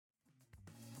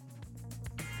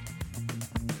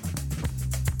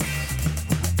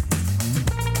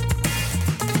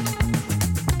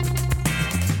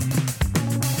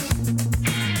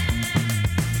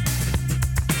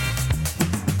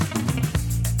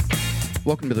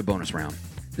Welcome to the bonus round.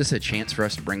 This is a chance for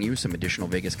us to bring you some additional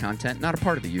Vegas content, not a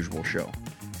part of the usual show.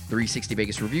 360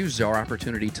 Vegas Reviews is our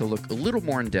opportunity to look a little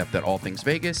more in depth at all things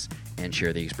Vegas and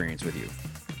share the experience with you.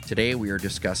 Today we are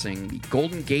discussing the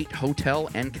Golden Gate Hotel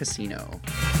and Casino.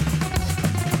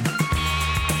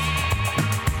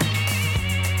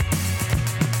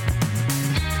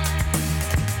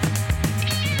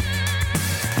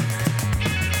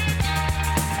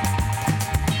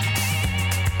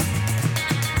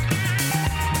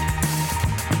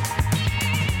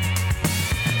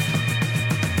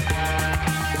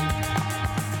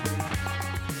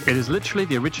 It is literally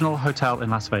the original hotel in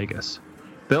Las Vegas.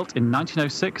 Built in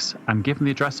 1906 and given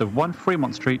the address of 1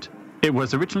 Fremont Street, it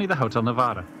was originally the Hotel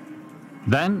Nevada.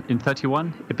 Then, in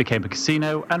 31, it became a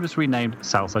casino and was renamed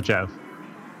Salsa Joe,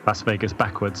 Las Vegas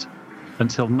backwards,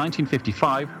 until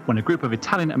 1955 when a group of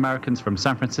Italian Americans from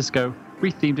San Francisco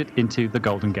rethemed it into the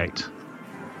Golden Gate.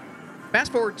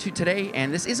 Fast forward to today,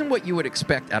 and this isn't what you would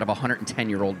expect out of a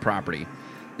 110-year-old property.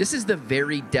 This is the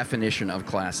very definition of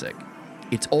classic.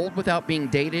 It's old without being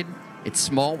dated, it's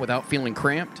small without feeling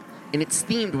cramped, and it's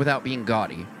themed without being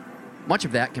gaudy. Much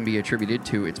of that can be attributed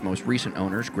to its most recent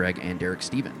owners, Greg and Derek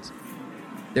Stevens.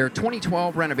 Their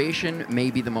 2012 renovation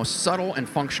may be the most subtle and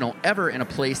functional ever in a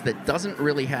place that doesn't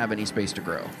really have any space to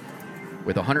grow.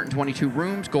 With 122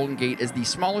 rooms, Golden Gate is the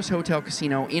smallest hotel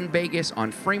casino in Vegas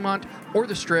on Fremont or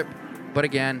the Strip, but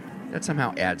again, that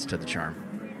somehow adds to the charm.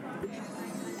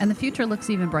 And the future looks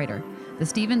even brighter. The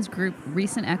Stevens Group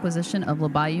recent acquisition of La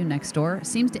Bayou next door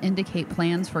seems to indicate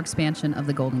plans for expansion of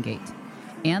the Golden Gate.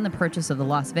 And the purchase of the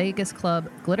Las Vegas Club,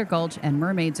 Glitter Gulch, and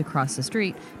Mermaids across the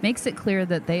street makes it clear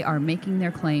that they are making their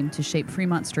claim to shape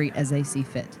Fremont Street as they see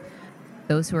fit.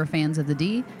 Those who are fans of the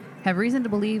D have reason to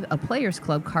believe a Players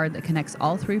Club card that connects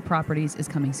all three properties is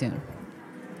coming soon.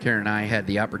 Karen and I had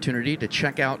the opportunity to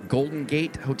check out Golden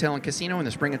Gate Hotel and Casino in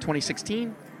the spring of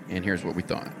 2016, and here's what we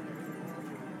thought.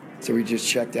 So we just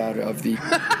checked out of the...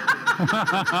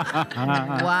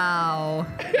 Wow.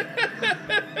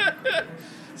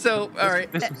 So, all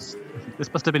right. This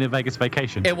must have been a Vegas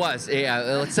vacation. It was, yeah.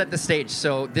 Let's set the stage.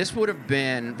 So this would have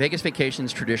been, Vegas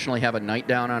Vacations traditionally have a night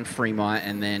down on Fremont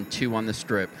and then 2 on the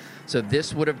Strip. So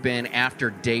this would have been after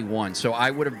day 1. So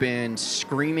I would have been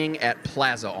screaming at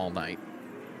Plaza all night.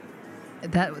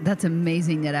 That's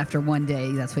amazing that after one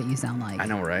day, that's what you sound like. I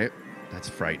know, right? That's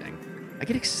frightening. I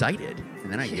get excited,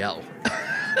 and then I yell.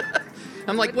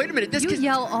 I'm like, wait a minute. You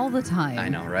yell all the time. I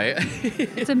know, right?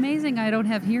 It's amazing I don't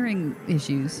have hearing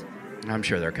issues. I'm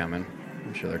sure they're coming.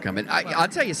 I'll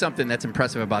tell you something that's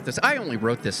impressive about this. I only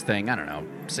wrote this thing,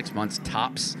 6 months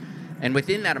tops. And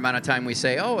within that amount of time, we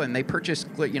say, and they purchased,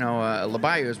 La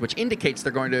Bayou's, which indicates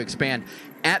they're going to expand.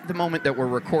 At the moment that we're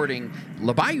recording,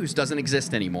 La Bayou's doesn't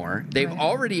exist anymore. They've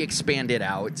already expanded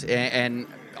out and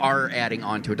are adding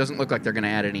on to it. Doesn't look like they're going to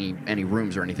add any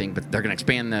rooms or anything, but they're going to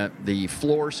expand the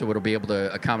floor so it'll be able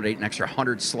to accommodate an extra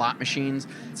 100 slot machines.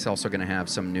 It's also going to have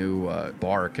some new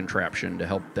bar contraption to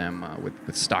help them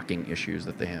with stocking issues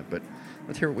that they have. But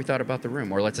let's hear what we thought about the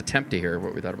room, or let's attempt to hear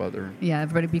what we thought about the room. Yeah,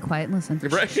 everybody be quiet and listen.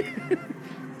 Right.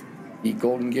 The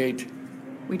Golden Gate.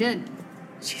 We did.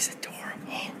 She's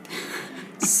adorable.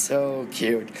 So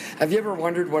cute. Have you ever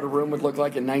wondered what a room would look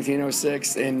like in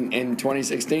 1906 in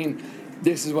 2016?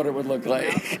 This is what it would look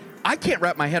like. I can't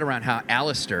wrap my head around how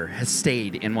Alistair has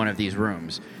stayed in one of these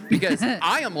rooms because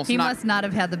I almost he must not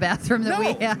have had the bathroom that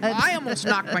we had. I almost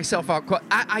knocked myself out.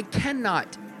 I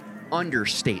cannot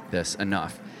understate this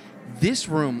enough. This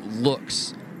room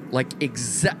looks like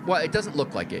well, it doesn't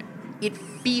look like it. It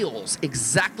feels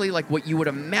exactly like what you would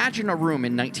imagine a room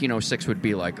in 1906 would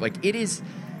be like. Like it is.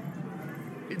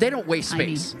 They don't waste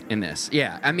space in this.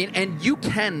 Yeah, I mean, and you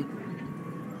can.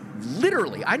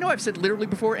 Literally, I know I've said literally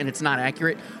before, and it's not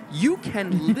accurate. You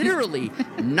can literally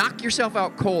knock yourself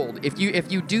out cold if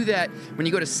you do that when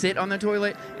you go to sit on the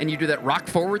toilet and you do that rock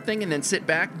forward thing and then sit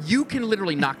back. You can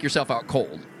literally knock yourself out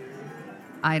cold.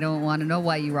 I don't want to know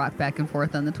why you rock back and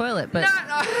forth on the toilet, but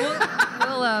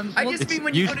I just mean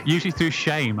when usually through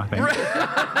shame, I think.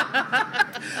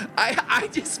 I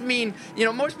just mean,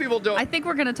 most people don't. I think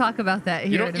we're going to talk about that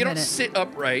here in a minute. You don't sit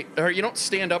upright, or you don't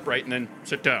stand upright and then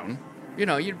sit down. You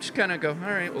just kind of go,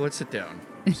 all right, well, let's sit down.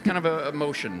 It's kind of a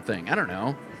motion thing. I don't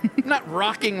know. I'm not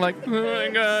rocking like, oh, my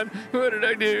God, what did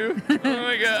I do? Oh,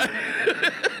 my God.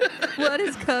 What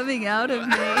is coming out of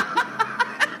me?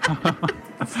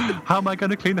 How am I going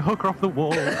to clean the hooker off the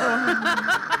wall?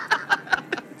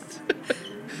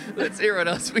 Let's hear what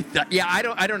else we thought. Yeah, I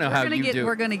don't know how you do.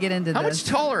 We're going to get into how this.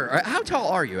 How tall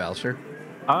are you, Alistair?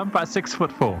 I'm about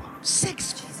 6'4".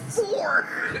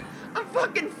 6'4"? I'm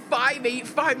fucking 5'8",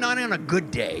 5'9" on a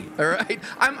good day. All right,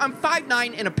 I'm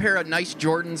 5'9" in a pair of nice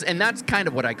Jordans, and that's kind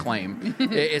of what I claim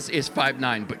is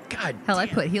 5'9". But God, Hell, I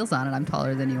damn. put heels on and I'm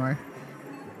taller than you are.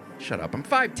 Shut up. I'm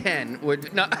 5'10".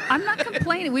 Would not. I'm not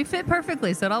complaining. We fit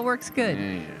perfectly, so it all works good.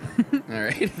 Yeah. All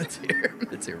right, let's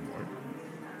hear more.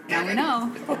 Now we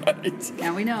know. Right.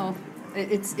 Now we know.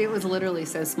 It was literally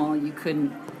so small you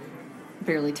couldn't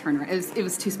barely turn around. It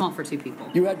was too small for two people.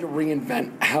 You had to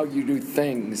reinvent how you do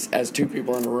things as two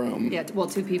people in a room. Yeah, well,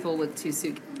 two people with two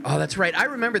suitcases. Oh, that's right. I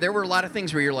remember there were a lot of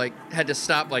things where you're like had to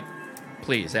stop, like,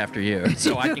 please, after you,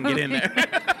 so I can get in there.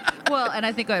 Well, and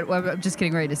I think what I'm just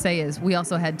getting ready to say is we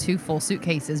also had two full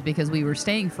suitcases because we were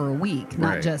staying for a week,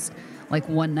 not Right. just like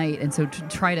one night. And so to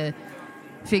try to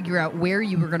figure out where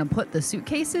you were going to put the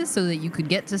suitcases so that you could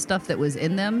get to stuff that was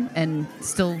in them and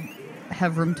still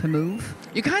have room to move.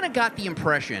 You kind of got the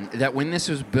impression that when this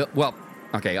was built, well,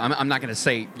 okay, I'm not going to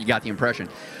say you got the impression.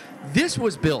 This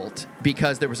was built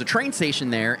because there was a train station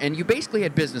there, and you basically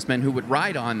had businessmen who would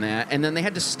ride on that, and then they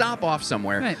had to stop off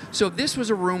somewhere. Right. So this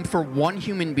was a room for one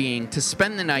human being to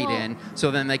spend the night Well, in, so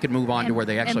then they could move on to where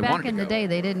they actually and back wanted to in go. the day,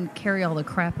 they didn't carry all the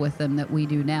crap with them that we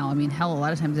do now. I mean, hell, a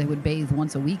lot of times they would bathe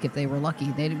once a week if they were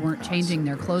lucky. They weren't changing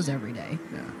their clothes every day.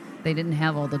 Yeah. They didn't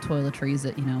have all the toiletries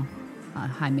that,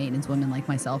 high maintenance women like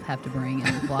myself have to bring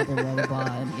and blah, blah, blah, blah,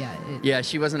 blah. And Yeah,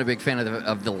 she wasn't a big fan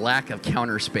of the lack of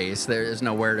counter space. There is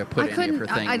nowhere to put any of her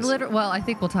things. I literally, well, I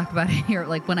think we'll talk about it here.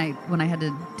 Like when I had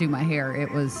to do my hair, it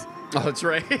was. Oh, that's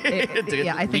right. To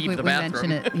Yeah, I think leave we the mentioned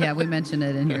bathroom. it. Yeah, we mentioned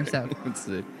it in here. So Let's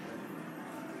see.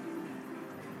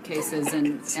 cases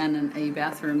and a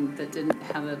bathroom that didn't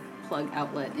have a plug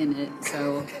outlet in it,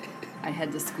 so I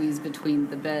had to squeeze between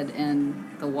the bed and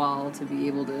the wall to be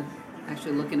able to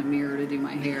actually look in a mirror to do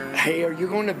my hair. Hey, are you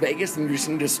going to Vegas and you just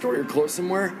need to store your clothes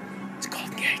somewhere? It's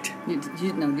Golden Gate.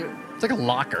 It's like a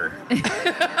locker.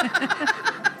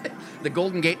 The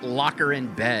Golden Gate locker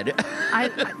in bed.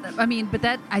 I mean, but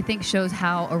that I think shows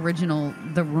how original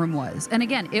the room was. And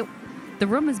again, the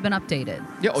room has been updated.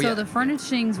 Yeah, oh, so yeah. the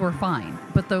furnishings were fine,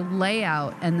 but the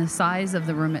layout and the size of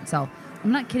the room itself,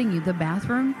 I'm not kidding you, the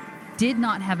bathroom did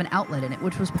not have an outlet in it,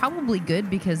 which was probably good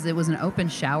because it was an open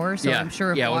shower. So Yeah. I'm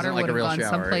sure if Yeah, it water wasn't like would a have real gone shower,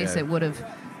 someplace, yeah. it would have,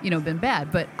 been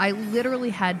bad. But I literally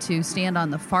had to stand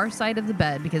on the far side of the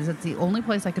bed because it's the only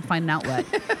place I could find an outlet.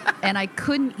 And I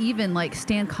couldn't even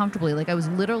stand comfortably. Like I was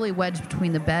literally wedged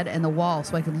between the bed and the wall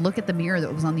so I could look at the mirror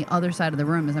that was on the other side of the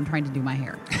room as I'm trying to do my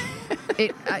hair.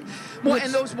 Well, Which,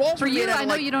 and those walls for were you, made out I of,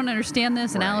 know like- you don't understand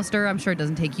this, and Right. Alistair, I'm sure it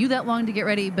doesn't take you that long to get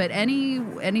ready, but any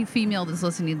female that's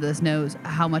listening to this knows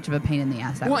how much of a pain in the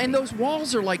ass that Well, would and be. those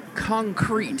walls are like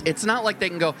concrete. It's not like they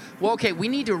can go, well, okay, we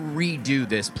need to redo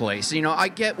this place. I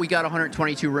get we got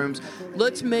 122 rooms.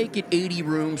 Let's make it 80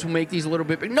 rooms. We'll make these a little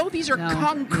bit bigger. No, these are No.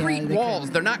 concrete Yeah, they walls.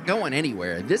 couldn't. They're not going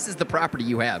anywhere. This is the property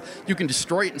you have. You can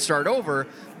destroy it and start over,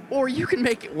 or you can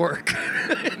make it work.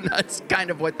 And that's kind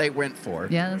of what they went for.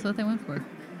 Yeah, that's what they went for.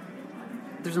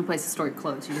 There's no place to store your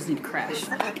clothes. You just need to crash.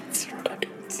 That's right.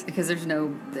 Because there's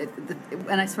no...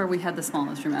 And I swear we had the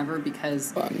smallest room ever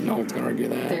because No one's going to argue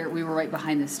that. we were right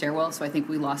behind the stairwell, so I think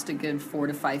we lost a good 4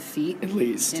 to 5 feet At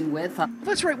least. in width.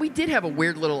 That's right. We did have a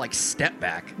weird little step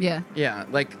back. Yeah. Yeah,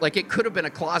 like it could have been a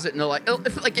closet, and they're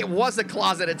like it was a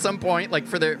closet at some point, like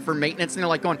for maintenance, and they're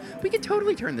like going, we could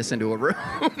totally turn this into a room.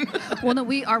 Well,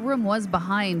 no, our room was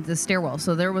behind the stairwell,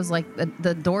 so there was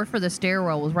the door for the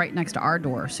stairwell was right next to our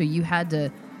door, so you had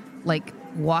to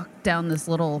walk down this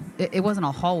little. It wasn't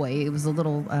a hallway; it was a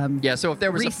little Yeah, so if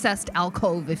there was recessed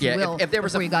alcove, if yeah, you will. if there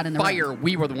was before a you got in the room. fire,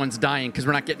 we were the ones dying because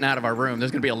we're not getting out of our room.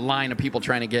 There's going to be a line of people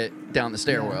trying to get down the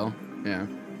stairwell. Yeah.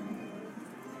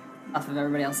 Off of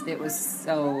everybody else, it was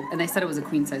so. And they said it was a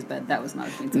queen size bed. That was not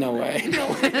a queen size. No bed. way. No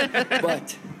way.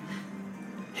 But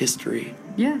history.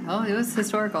 Yeah. Oh, it was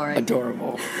historical, right?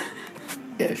 Adorable.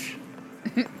 Ish.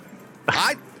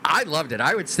 I loved it.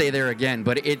 I would stay there again,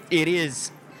 but it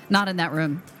is. Not in that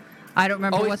room. I don't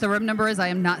remember Oh, what it's- the room number is. I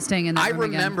am not staying in that I room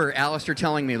again. remember Alistair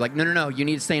telling me, like, no, you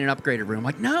need to stay in an upgraded room. I'm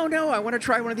like, no, I want to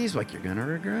try one of these. Like, you're going to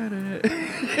regret it.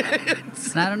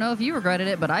 And I don't know if you regretted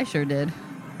it, but I sure did.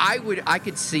 I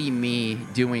could see me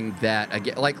doing that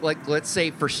again. Like let's say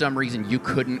for some reason you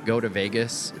couldn't go to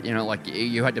Vegas, like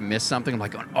you had to miss something. I'm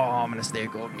like, going, I'm gonna stay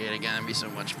at Golden Gate again. It'd be so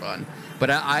much fun.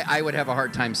 But I would have a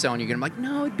hard time selling you again. I'm like,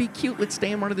 no, it'd be cute. Let's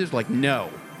stay in one of those. Like,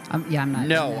 no, I'm not.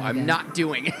 no, doing that I'm again. not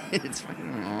doing it. It's like,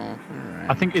 all right.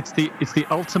 I think it's the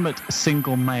ultimate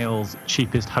single male's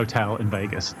cheapest hotel in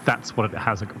Vegas. That's what it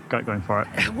has going for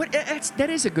it. That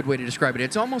is a good way to describe it.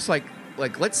 It's almost like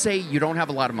let's say you don't have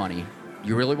a lot of money.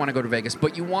 You really want to go to Vegas,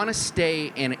 but you want to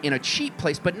stay in a cheap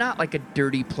place, but not like a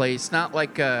dirty place, not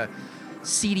like a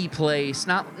seedy place,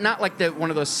 not like one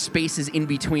of those spaces in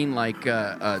between like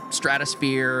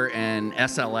Stratosphere and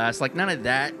SLS, like none of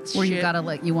that Where shit. you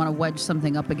gotta you want to wedge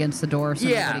something up against the door so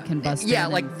nobody can bust in. Yeah,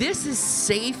 and- like this is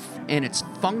safe and it's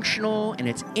functional and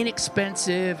it's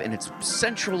inexpensive and it's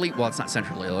centrally, well, it's not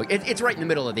centrally, it's right in the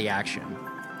middle of the action.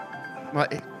 Well,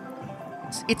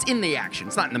 it's in the action.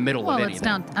 It's not in the middle of anything.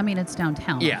 It's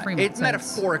downtown. Yeah, Fremont, it's so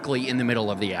metaphorically in the middle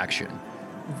of the action.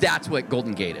 That's what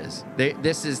Golden Gate is.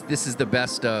 This is the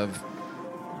best of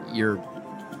your.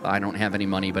 I don't have any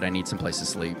money, but I need some place to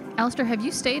sleep. Alistair, have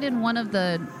you stayed in one of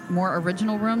the more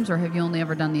original rooms, or have you only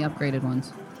ever done the upgraded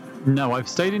ones? No, I've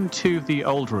stayed in two of the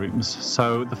old rooms.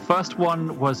 So the first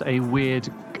one was a weird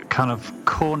kind of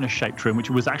corner-shaped room, which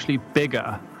was actually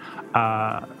bigger.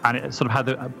 And it sort of had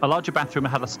a larger bathroom. It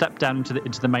had a step down into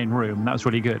the main room. That was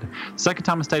really good. Second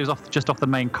time I stayed was just off the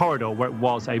main corridor, where it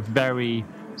was a very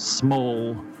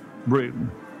small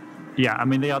room. Yeah, I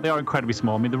mean they are incredibly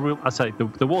small. I mean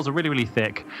the walls are really, really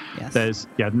thick. Yes. There's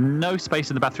no space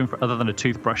in the bathroom other than a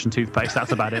toothbrush and toothpaste.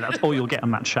 That's about it. That's all you'll get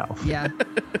on that shelf. Yeah.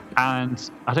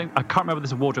 And I can't remember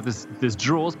there's a wardrobe. There's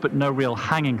drawers, but no real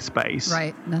hanging space.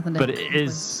 Right. Nothing to But it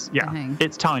is to hang.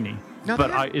 it's tiny. No,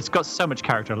 But it's got so much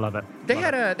character. I love it. They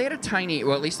had a tiny,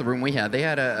 well, at least the room we had. They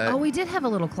had Oh, we did have a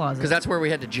little closet. because that's where we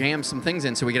had to jam some things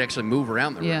in so we could actually move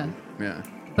around the room. Yeah. Yeah.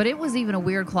 But it was even a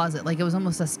weird closet. Like it was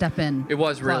almost a step in. It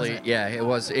was really, closet. yeah. It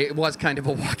was kind of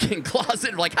a walk-in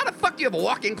closet. Like, how the fuck do you have a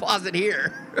walk-in closet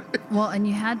here? Well, and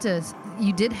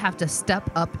you did have to step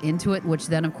up into it, which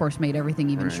then of course made everything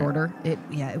even Right. shorter. It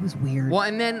was weird. Well,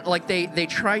 and then like they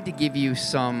tried to give you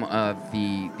some of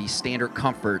the standard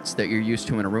comforts that you're used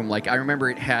to in a room. Like I remember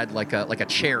it had like a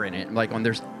chair in it. Like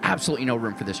there's absolutely no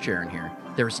room for this chair in here.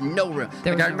 There's no room.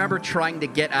 There was I no remember room. trying to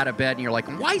get out of bed, and you're like,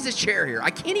 "Why is this chair here? I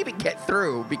can't even get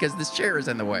through because this chair is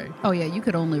in the way." Oh yeah, you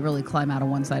could only really climb out of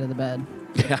one side of the bed.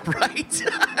 Yeah, right.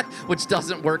 Which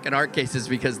doesn't work in our cases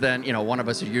because then one of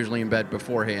us is usually in bed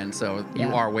beforehand, so you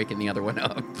Yeah. are waking the other one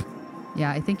up. Yeah,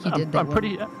 I think you did. I'm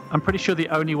pretty sure the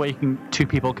only way two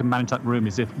people can manage that room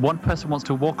is if one person wants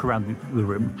to walk around the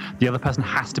room, the other person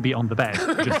has to be on the bed,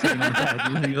 just sitting on the bed,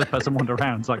 and the other person wander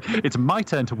around. It's like, it's my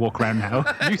turn to walk around now.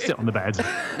 You sit on the bed.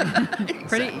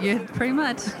 Pretty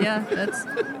much. Yeah,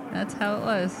 that's how it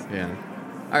was. Yeah.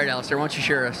 All right, Alistair, why don't you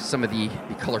share some of the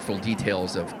colorful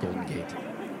details of Golden Gate?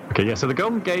 Okay, yeah. So the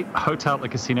Golden Gate Hotel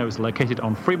and Casino is located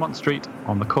on Fremont Street,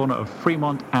 on the corner of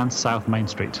Fremont and South Main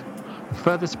Street. The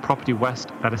furthest property west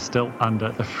that is still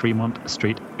under the Fremont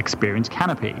Street Experience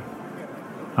canopy.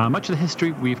 Much of the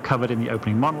history we've covered in the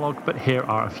opening monologue, but here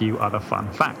are a few other fun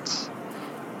facts.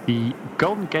 The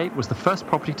Golden Gate was the first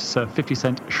property to serve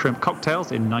 50-cent shrimp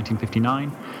cocktails in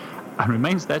 1959 and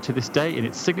remains there to this day in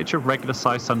its signature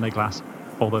regular-sized sundae glass,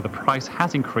 although the price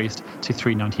has increased to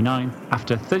 $3.99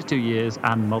 after 32 years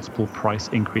and multiple price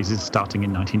increases starting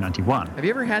in 1991. Have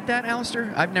you ever had that,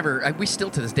 Alistair? I've never. We still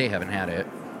to this day haven't had it.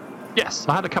 Yes,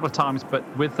 I had a couple of times, but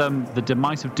with the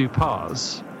demise of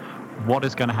Dupas, what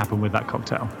is going to happen with that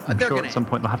cocktail? I'm They're sure gonna- at some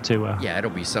point they'll have to... Yeah, it'll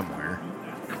be somewhere.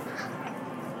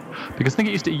 Because I think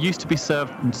it used to be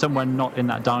served somewhere not in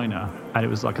that diner, and it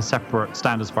was like a separate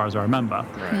stand as far as I remember.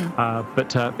 Right.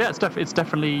 But yeah, it's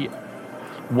definitely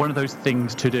one of those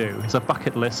things to do. It's a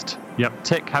bucket list. Yep,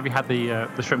 tick. Have you had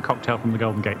the shrimp cocktail from the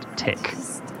Golden Gate? Tick.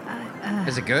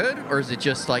 Is it good, or is it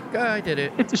just like I did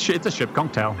it? It's a shrimp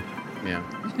cocktail. Yeah.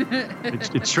 It's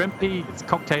shrimpy. It's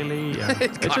cocktaily. Yeah.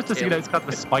 It's It's just cocktaily. it's got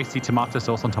the spicy tomato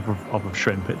sauce on top of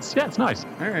shrimp. It's nice.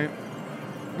 All right.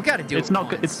 We got to do It's it. not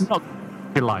good. It's not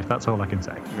good life. That's all I can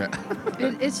say.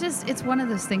 Yeah. It's one of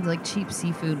those things like cheap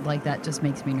seafood like that just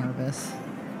makes me nervous.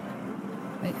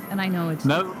 And I know it's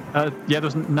No.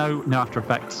 There's no After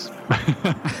Effects.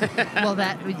 well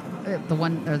that the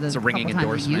one or the It's a ringing couple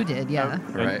times that you endorsement. did, yeah.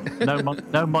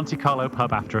 Right. No Monte Carlo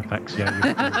pub After Effects. Yeah.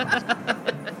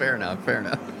 Fair enough. Fair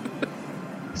enough.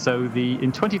 So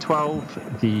in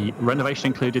 2012, the renovation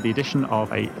included the addition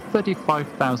of a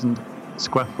 35,000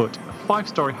 square foot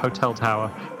 5-story hotel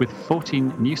tower with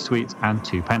 14 new suites and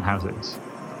 2 penthouses.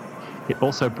 It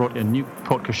also brought in new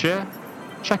porte cochere,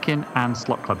 check-in and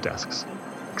slot club desks,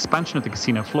 expansion of the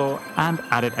casino floor, and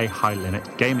added a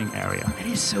high-limit gaming area. It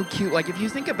is so cute. Like, if you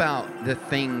think about the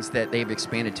things that they've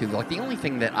expanded to, like, the only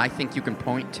thing that I think you can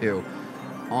point to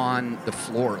on the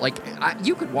floor, like,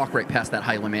 you could walk right past that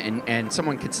high limit, and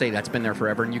someone could say that's been there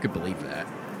forever, and you could believe that.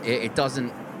 It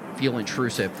doesn't feel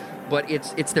intrusive, but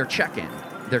it's their check-in.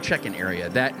 Their check-in area,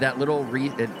 that little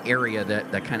area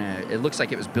that kind of, it looks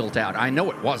like it was built out. I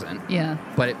know it wasn't. Yeah.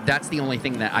 But that's the only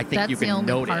thing that I think That's you can the only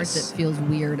notice. part that feels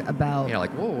weird about Yeah,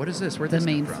 like, whoa, what is this? Where'd the this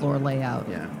come main from? floor layout.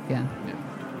 Yeah. Yeah.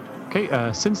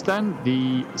 Okay, since then,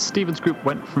 the Stevens Group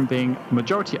went from being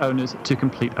majority owners to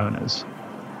complete owners.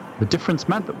 The difference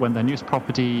meant that when their newest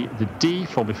property, the D,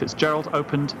 formerly Fitzgerald,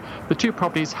 opened, the two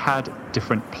properties had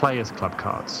different Players Club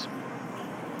cards.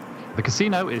 The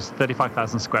casino is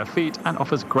 35,000 square feet and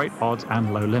offers great odds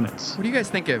and low limits. What do you guys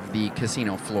think of the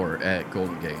casino floor at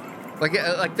Golden Gate? Like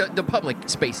the public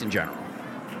space in general.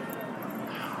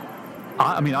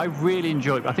 I mean, I really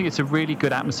enjoy it. I think it's a really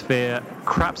good atmosphere.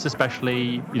 Craps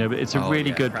especially, it's a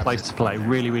really good Craps place is to play. fun.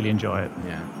 Really, really enjoy it.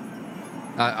 Yeah.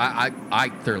 I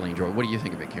thoroughly enjoy it. What do you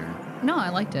think of it, Karen? No, I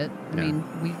liked it. I Yeah. mean,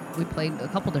 we played a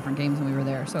couple different games when we were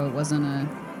there, so it wasn't a.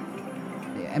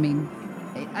 I mean,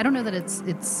 I don't know that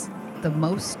it's the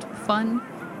most fun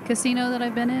casino that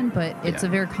I've been in, but it's Yeah.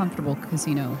 a very comfortable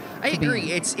casino. I to be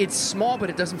agree. in. It's small, but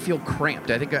it doesn't feel cramped.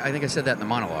 I think I said that in the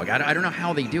monologue. I don't know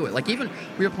how they do it. Like even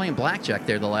we were playing blackjack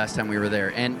there the last time we were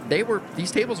there, and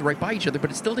these tables were right by each other, but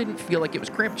it still didn't feel like it was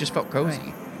cramped. It just felt cozy.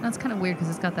 Right. That's kind of weird because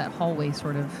it's got that hallway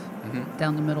sort of Mhm.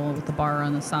 down the middle with the bar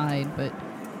on the side, but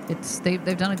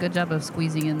they've done a good job of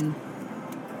squeezing in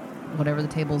whatever the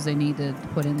tables they need to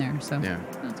put in there. So Yeah.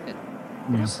 that's good.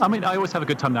 Yeah. I mean, I always have a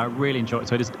good time there. I really enjoy it.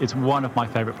 So it's one of my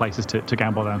favorite places to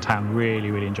gamble downtown.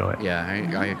 Really, really enjoy it. Yeah,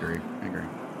 I agree.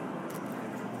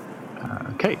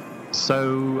 Okay.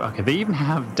 So, they even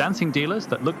have dancing dealers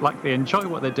that look like they enjoy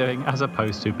what they're doing as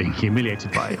opposed to being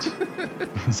humiliated by it.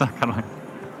 Is that kind of like...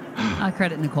 I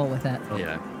credit Nicole with that.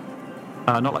 Yeah.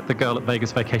 Not like the girl at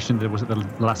Vegas Vacation that was at the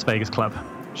Las Vegas Club.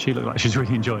 She looked like she's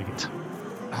really enjoying it.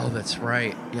 Oh, that's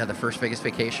right. Yeah, the first Vegas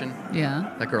Vacation. Yeah,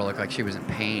 That girl looked like she was in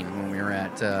pain when we were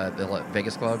at the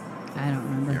Vegas Club. I don't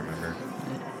remember. I remember.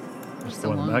 It was so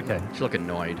long ago. Okay. She looked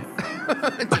annoyed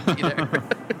to be there.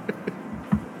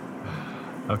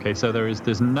 Okay, so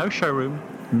there's no showroom,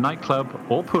 nightclub,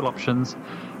 or pool options,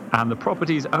 and the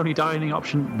property's only dining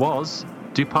option was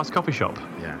Dupas Coffee Shop.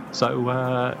 Yeah.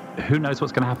 So who knows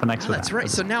what's going to happen next Oh, with that's that? right.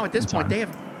 So now at this point, Time.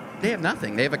 they have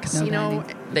nothing. They have a casino,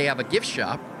 dining. they have a gift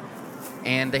shop,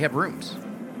 and they have rooms.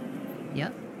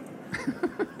 Yep.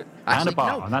 And a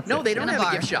bar, no, and that's no, it. they don't And a have a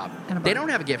bar. gift shop. And a They bar. don't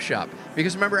have a gift shop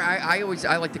because remember, I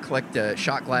like to collect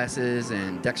shot glasses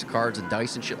and decks of cards and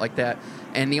dice and shit like that.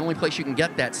 And the only place you can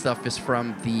get that stuff is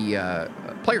from the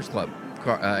Players Club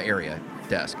area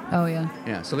desk. Oh yeah.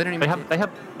 Yeah, so they don't even. They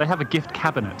have a gift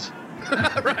cabinet.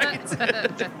 Right.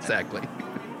 Exactly.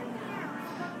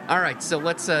 All right, so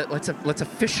let's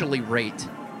officially rate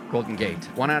Golden Gate.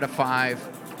 1 out of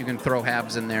 5. You can throw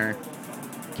halves in there.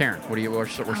 Karen, we're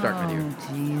starting with you.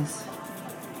 Oh jeez.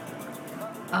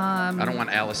 I don't want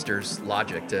Alistair's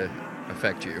logic to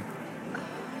affect you.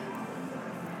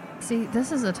 See,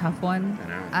 this is a tough one.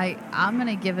 I know. I'm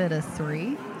gonna give it a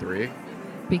 3 3.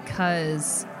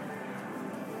 because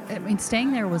I mean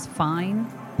staying there was fine,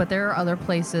 but there are other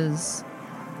places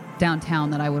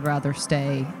downtown that I would rather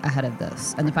stay ahead of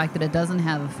this. And the fact that it doesn't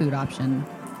have a food option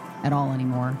at all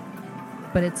anymore.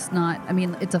 But it's not, I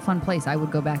mean, it's a fun place. I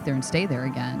would go back there and stay there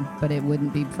again, but it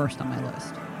wouldn't be first on my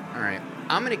list. All right,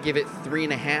 I'm gonna give it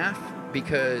 3.5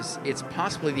 because it's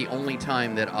possibly the only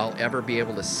time that I'll ever be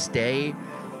able to stay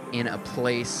in a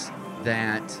place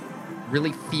that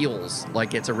really feels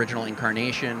like its original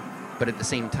incarnation, but at the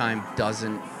same time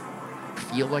doesn't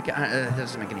feel like it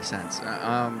doesn't make any sense.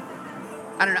 I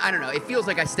don't know. It feels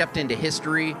like I stepped into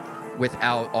history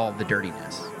without all the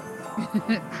dirtiness.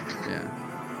 Yeah.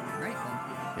 Right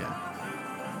then.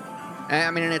 Yeah.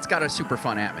 I mean, and it's got a super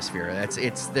fun atmosphere.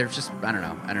 There's just I don't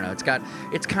know.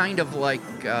 It's kind of like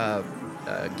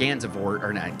Gansevoort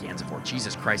or not Gansevoort.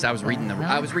 Jesus Christ! I was reading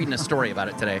a story about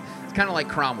it today. It's kind of like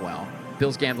Cromwell,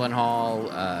 Bill's Gambling Hall,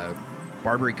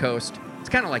 Barbary Coast. It's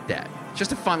kind of like that. It's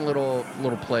just a fun little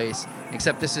place.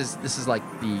 Except this is like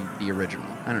the original.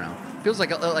 I don't know. Feels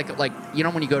like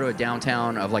when you go to a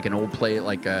downtown of like an old place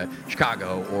like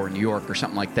Chicago or New York or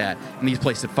something like that, and these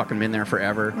places have fucking been there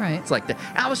forever. Right. It's like that.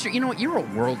 Alistair, you know what? You're a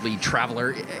worldly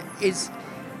traveler. Is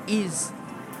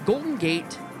Golden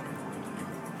Gate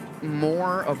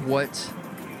more of what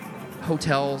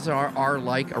hotels are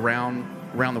like around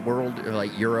the world, or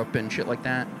like Europe and shit like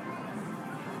that?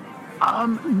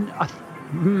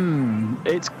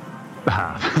 It's.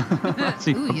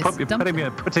 See, Ooh, you putting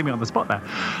me on the spot there.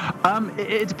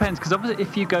 It depends because obviously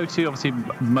if you go to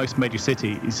most major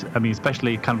cities, I mean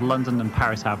especially kind of London and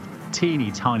Paris have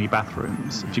teeny tiny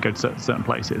bathrooms if you go to certain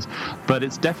places, but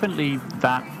it's definitely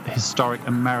that historic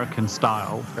American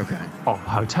style of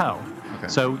hotel. Okay.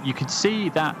 So you could see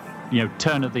that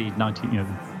turn of the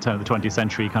 20th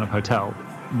century kind of hotel.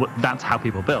 That's how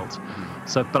people built.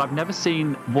 So, but I've never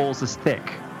seen walls as thick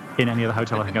in any other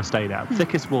hotel I think I've stayed at.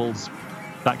 Thickest walls,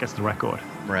 that gets the record.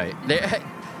 Right.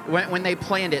 when they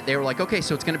planned it, they were like, okay,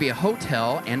 so it's going to be a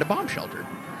hotel and a bomb shelter.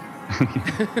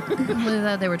 With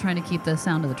that, they were trying to keep the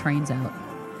sound of the trains out.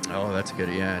 Oh, that's good.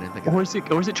 Yeah, I didn't think of Or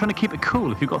that. is it trying to keep it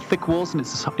cool? If you've got thick walls and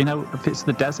it's if it's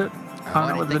the desert,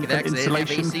 I didn't think of that, 'cause they didn't have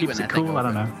insulation AC keeps when it that thing cool. I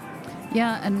don't know. opened.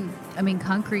 Yeah, and I mean,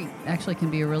 concrete actually can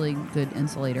be a really good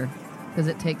insulator because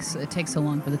it takes so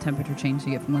long for the temperature change to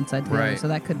get from one side to the other. Right. So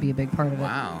that could be a big part of it.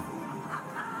 Wow.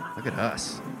 Look at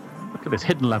us. Look at this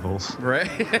hidden levels. Right?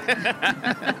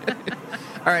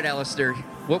 All right, Alistair,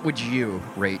 what would you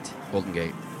rate Golden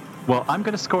Gate? Well, I'm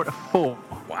going to score it a 4.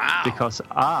 Wow. Because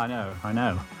I know.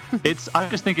 I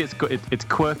just think it's good. It's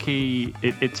quirky.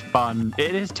 It's fun.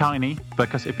 It is tiny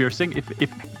because if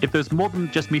there's more than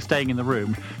just me staying in the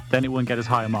room, then it wouldn't get as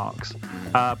high a marks.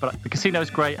 But the casino is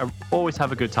great. I always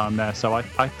have a good time there, so I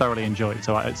thoroughly enjoy it.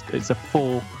 So it's a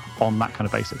 4 on that kind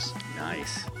of basis.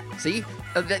 Nice. See,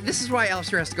 this is why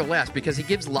Alistair has to go last, because he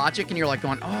gives logic, and you're like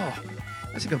going, oh,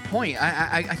 that's a good point.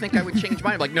 I think I would change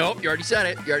mine. I'm like, nope, you already said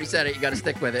it. You got to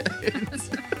stick with it.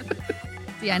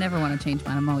 See, I never want to change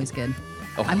mine. I'm always good.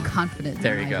 Oh, I'm confident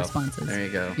there in you my go. responses. There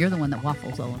you go. You're the one that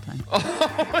waffles all the time.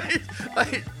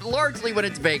 Largely when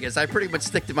it's Vegas, I pretty much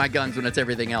stick to my guns when it's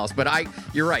everything else. But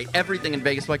you're right. Everything in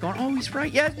Vegas, like going, oh, he's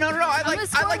right. Yeah, no. I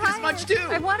like this much too.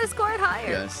 I want to score it higher.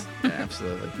 Yes, yeah,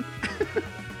 absolutely.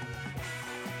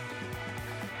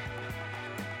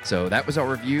 So that was our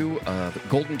review of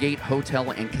Golden Gate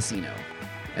Hotel and Casino.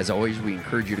 As always, we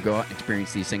encourage you to go out and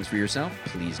experience these things for yourself.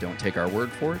 Please don't take our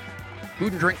word for it.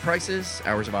 Food and drink prices,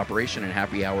 hours of operation, and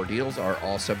happy hour deals are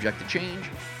all subject to change.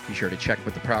 Be sure to check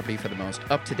with the property for the most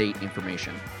up-to-date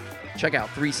information. Check out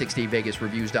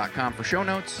 360vegasreviews.com for show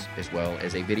notes, as well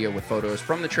as a video with photos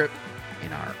from the trip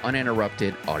in our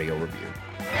uninterrupted audio review.